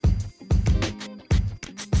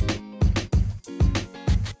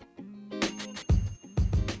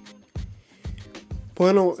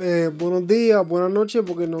Bueno, buenos días, buenas noches,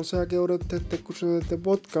 porque no sé a qué hora usted está escuchando este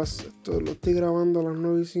podcast. Esto lo estoy grabando a las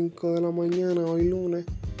 9:05 de la mañana, hoy lunes.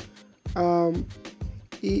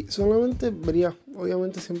 Y solamente vería,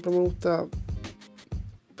 obviamente siempre me gusta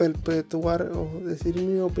perpetuar o decir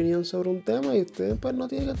mi opinión sobre un tema y ustedes pues no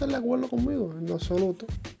tienen que estar de acuerdo conmigo, en lo absoluto.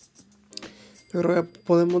 Pero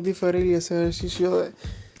podemos diferir y ese ejercicio de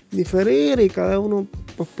diferir y cada uno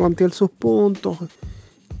pues plantear sus puntos,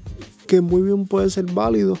 que muy bien puede ser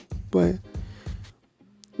válido, pues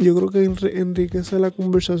yo creo que enriquece la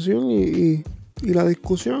conversación y la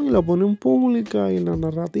discusión y la pone en pública y en la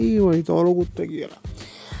narrativa y todo lo que usted quiera.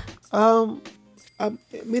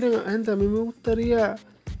 Miren, gente, a mí me gustaría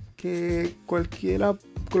que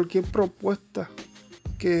cualquier propuesta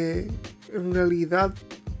que en realidad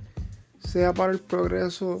sea para el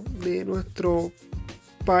progreso de nuestro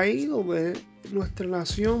país o de nuestra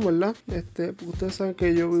nación, ¿verdad? Porque ustedes saben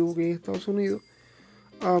que yo vivo aquí en Estados Unidos.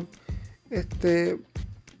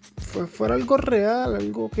 Fuera algo real,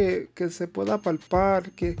 algo que se pueda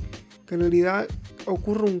palpar, que en realidad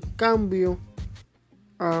ocurra un cambio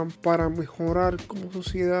para mejorar como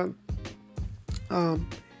sociedad,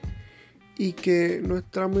 y que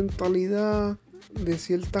nuestra mentalidad de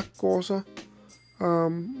ciertas cosas,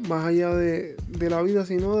 más allá de la vida,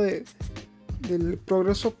 sino del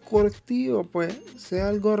progreso colectivo, pues sea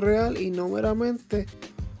algo real y no meramente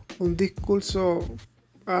un discurso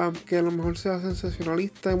que a lo mejor sea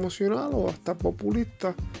sensacionalista, emocional o hasta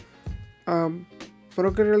populista,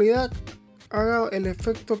 pero que en realidad haga el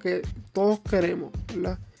efecto que todos queremos,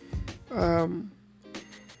 ¿verdad?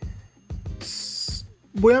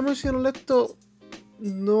 Voy a mencionar esto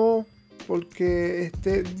no porque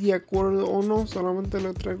esté de acuerdo o no, solamente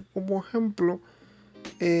lo traigo como ejemplo,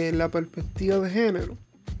 la perspectiva de género.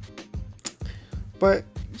 Pues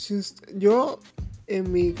yo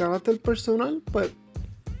en mi carácter personal, pues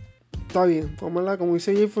está bien, tómala como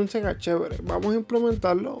dice Jay Fonseca, chévere, vamos a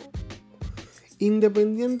implementarlo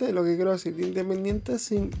independiente de lo que quiero decir, independiente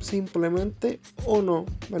simplemente o no,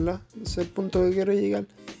 ¿verdad? Ese es el punto que quiero llegar.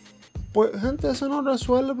 Pues gente, eso no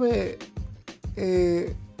resuelve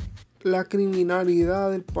la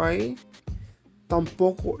criminalidad del país,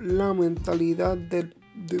 tampoco la mentalidad de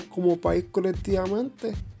como país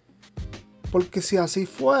colectivamente, porque si así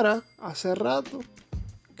fuera, hace rato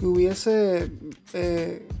que hubiese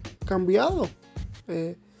cambiado.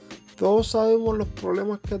 Todos sabemos los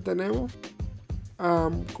problemas que tenemos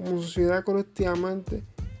como sociedad colectivamente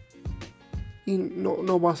y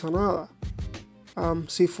no pasa nada.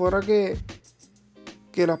 Si fuera que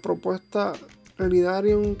la propuesta realidad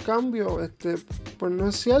haría un cambio, pues no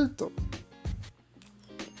es cierto.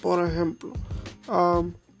 Por ejemplo,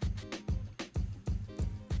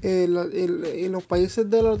 en los países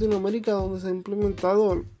de Latinoamérica donde se ha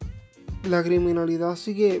implementado, la criminalidad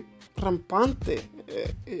sigue rampante.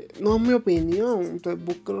 No es mi opinión, entonces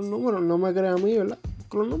busco los números, no me crea a mí, ¿verdad?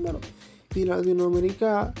 Busco los números. Y en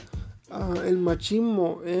Latinoamérica el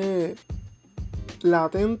machismo es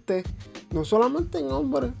latente, no solamente en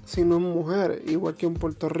hombres, sino en mujeres, igual que en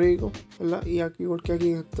Puerto Rico, ¿verdad? Y aquí, igual que aquí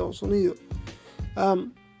en Estados Unidos.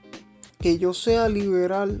 Que yo sea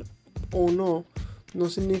liberal o no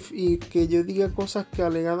significa, y que yo diga cosas que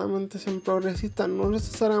alegadamente sean progresistas, no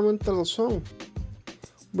necesariamente lo son.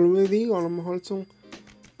 Vuelvo y digo, a lo mejor son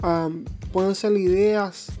pueden ser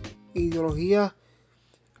ideas, ideologías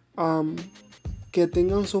que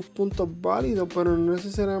tengan sus puntos válidos, pero no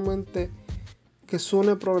necesariamente que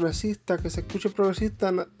suene progresista, que se escuche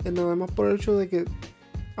progresista, nada más por el hecho de que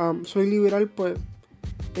soy liberal, pues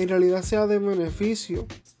en realidad sea de beneficio,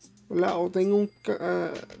 ¿verdad? O tenga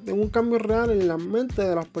un cambio real en la mente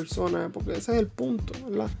de las personas, porque ese es el punto,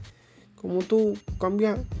 ¿verdad? Como tú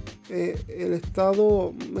cambias el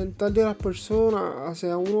estado mental de las personas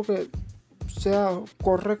hacia uno que sea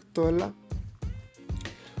correcto, ¿verdad?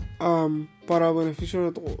 Para beneficio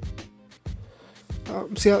de todos.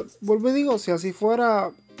 Vuelvo y digo, si así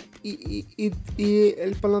fuera, y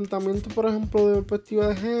el planteamiento, por ejemplo, de perspectiva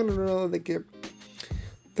de género, de que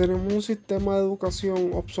tenemos un sistema de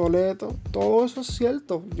educación obsoleto, todo eso es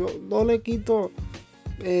cierto. Yo no le quito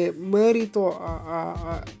mérito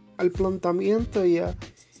al planteamiento y a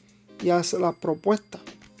las propuestas,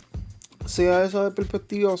 sea esa de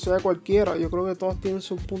perspectiva o sea cualquiera. Yo creo que todos tienen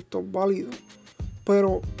sus puntos válidos,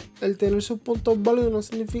 pero el tener sus puntos válidos no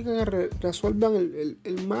significa que resuelvan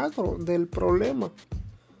el macro del problema,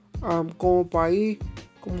 como país,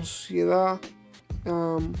 como sociedad.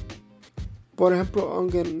 Por ejemplo,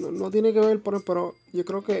 aunque no tiene que ver, pero yo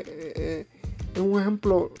creo que es un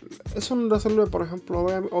ejemplo. Eso no resuelve, por ejemplo,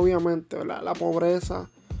 obviamente, ¿verdad? La pobreza,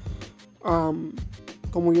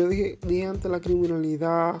 como yo dije antes, la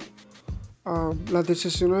criminalidad, las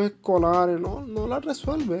decisiones escolares, no las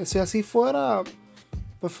resuelve. Si así fuera,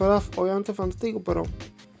 pues fuera obviamente fantástico, pero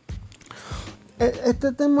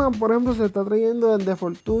este tema, por ejemplo, se está trayendo desde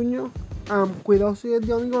Fortuño. Cuidado si es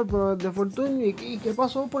de Aníbal, pero desde Fortuño. ¿Y qué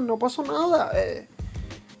pasó? Pues no pasó nada.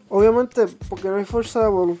 Obviamente, porque no hay fuerza de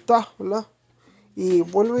voluntad, ¿verdad? Y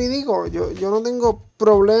vuelvo y digo, yo no tengo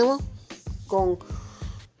problema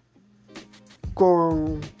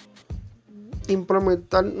con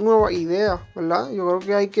implementar nuevas ideas, ¿verdad? Yo creo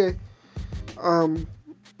que hay que,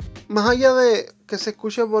 más allá de que se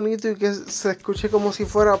escuche bonito y que se escuche como si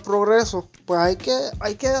fuera progreso, pues hay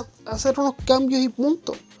que hacer unos cambios y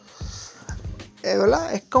punto.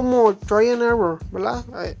 ¿Verdad? Es como try and error, ¿verdad?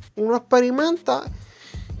 Uno experimenta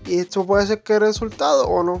y esto puede ser que el resultado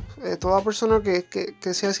o no. Toda persona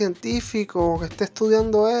que sea científico o que esté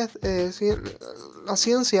estudiando la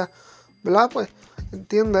ciencia, ¿verdad? Pues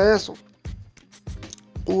entiende eso.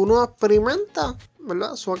 Uno experimenta,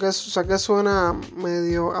 ¿verdad? Sé que suena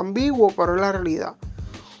medio ambiguo, pero es la realidad.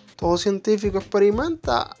 Todo científico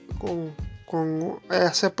experimenta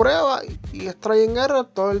hace pruebas y extrae en error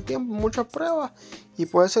todo el tiempo, muchas pruebas, y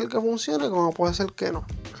puede ser que funcione como puede ser que no.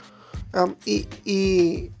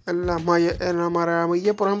 Y en la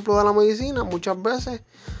maravilla, por ejemplo, de la medicina, muchas veces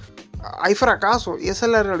hay fracaso y esa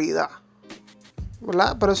es la realidad,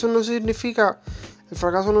 ¿verdad? Pero eso no significa, el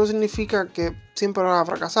fracaso no significa que siempre vas a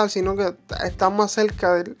fracasar, sino que estás más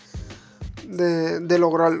cerca de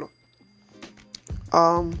lograrlo.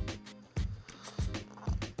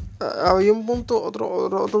 Había un punto,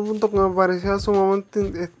 otro punto que me parecía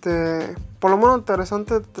sumamente, por lo menos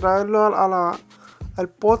interesante traerlo al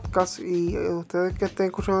podcast, y ustedes que estén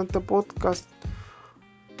escuchando este podcast,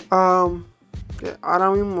 que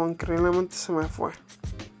ahora mismo increíblemente se me fue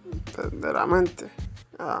de la mente.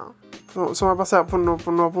 Se me pasa por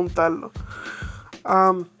no apuntarlo.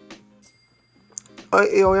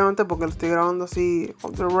 Y obviamente porque lo estoy grabando así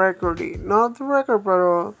off the record, y no off the record,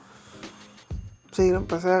 pero sí,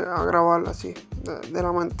 empecé a grabarlo así de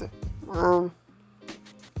la mente.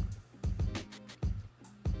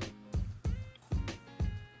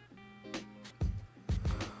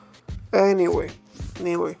 Anyway,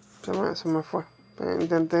 se me fue.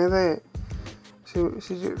 Intenté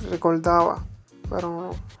si recordaba, pero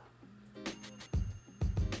no.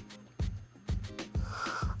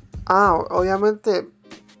 Obviamente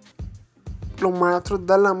los maestros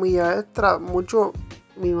dan la milla extra.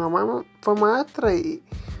 Mi mamá fue maestra y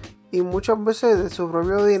muchas veces de su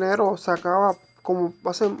propio dinero sacaba, como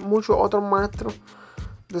hacen muchos otros maestros,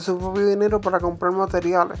 de su propio dinero para comprar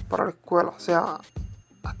materiales para la escuela. O sea,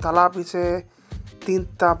 hasta lápices,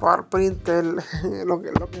 tinta para printer, lo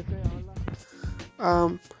que sea,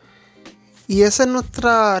 ¿verdad? Y esa es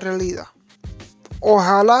nuestra realidad.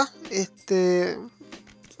 Ojalá,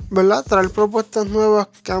 ¿verdad? Traer propuestas nuevas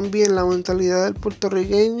cambien la mentalidad del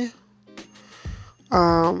puertorriqueño,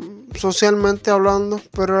 socialmente hablando,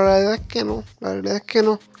 pero la realidad es que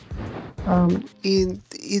no.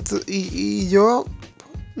 Y yo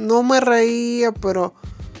no me reía, pero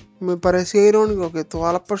me parecía irónico que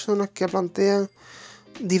todas las personas que plantean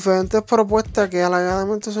diferentes propuestas que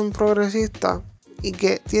alegadamente son progresistas y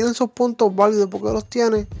que tienen sus puntos válidos porque los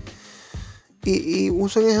tienen, y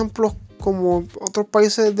usan ejemplos como otros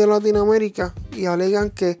países de Latinoamérica y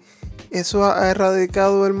alegan que eso ha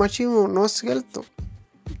erradicado el machismo. No es cierto.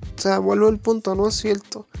 O sea, vuelvo al punto, no es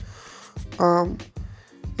cierto.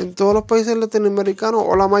 En todos los países latinoamericanos,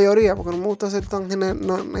 o la mayoría, porque no me gusta ser tan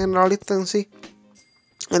generalista en sí,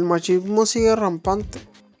 el machismo sigue rampante.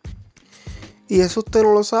 Y eso usted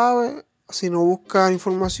no lo sabe si no busca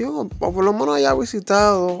información, o por lo menos haya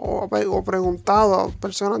visitado o preguntado a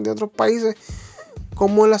personas de otros países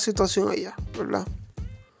cómo es la situación allá, ¿verdad?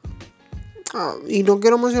 Y no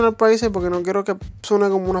quiero mencionar países porque no quiero que suene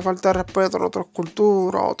como una falta de respeto a otras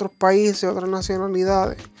culturas, a otros países, a otras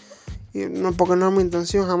nacionalidades. Y no, porque no es mi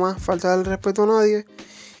intención jamás faltar el respeto a nadie.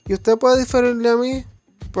 Y usted puede diferir de mí,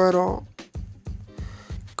 pero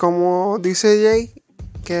como dice Jay,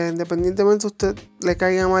 que independientemente usted le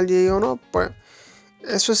caiga mal Jay o no, pues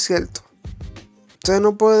eso es cierto. Usted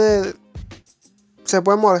no puede, se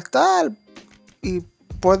puede molestar y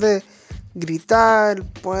puede gritar,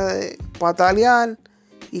 puede patalear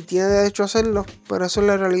y tiene derecho a hacerlo, pero eso es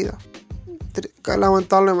la realidad,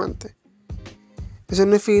 lamentablemente. Eso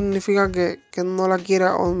no significa que no la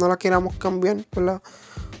quiera o no la queramos cambiar, ¿verdad?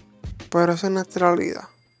 Pero esa es nuestra realidad.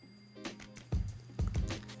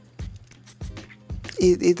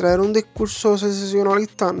 Y traer un discurso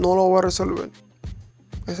sensacionalista no lo va a resolver.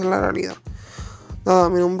 Esa es la realidad. Nada,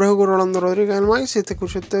 mi nombre es Hugo Rolando Rodríguez del May. Si te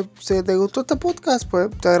gustó este podcast,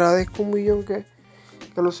 pues te agradezco un millón que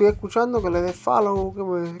lo sigas escuchando, que le des follow,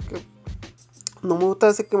 que no me gusta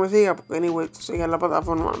decir que me siga, porque anyway, tú sigues la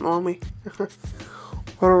plataforma, no a mí.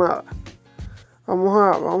 Pero nada,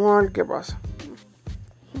 vamos a ver qué pasa.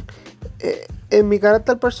 En mi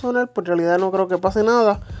carácter personal, pues en realidad no creo que pase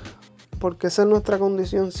nada, porque esa es nuestra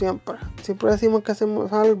condición siempre. Siempre decimos que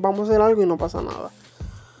hacemos algo, vamos a hacer algo y no pasa nada.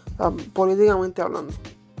 Políticamente hablando.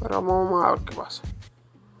 Pero vamos a ver qué pasa.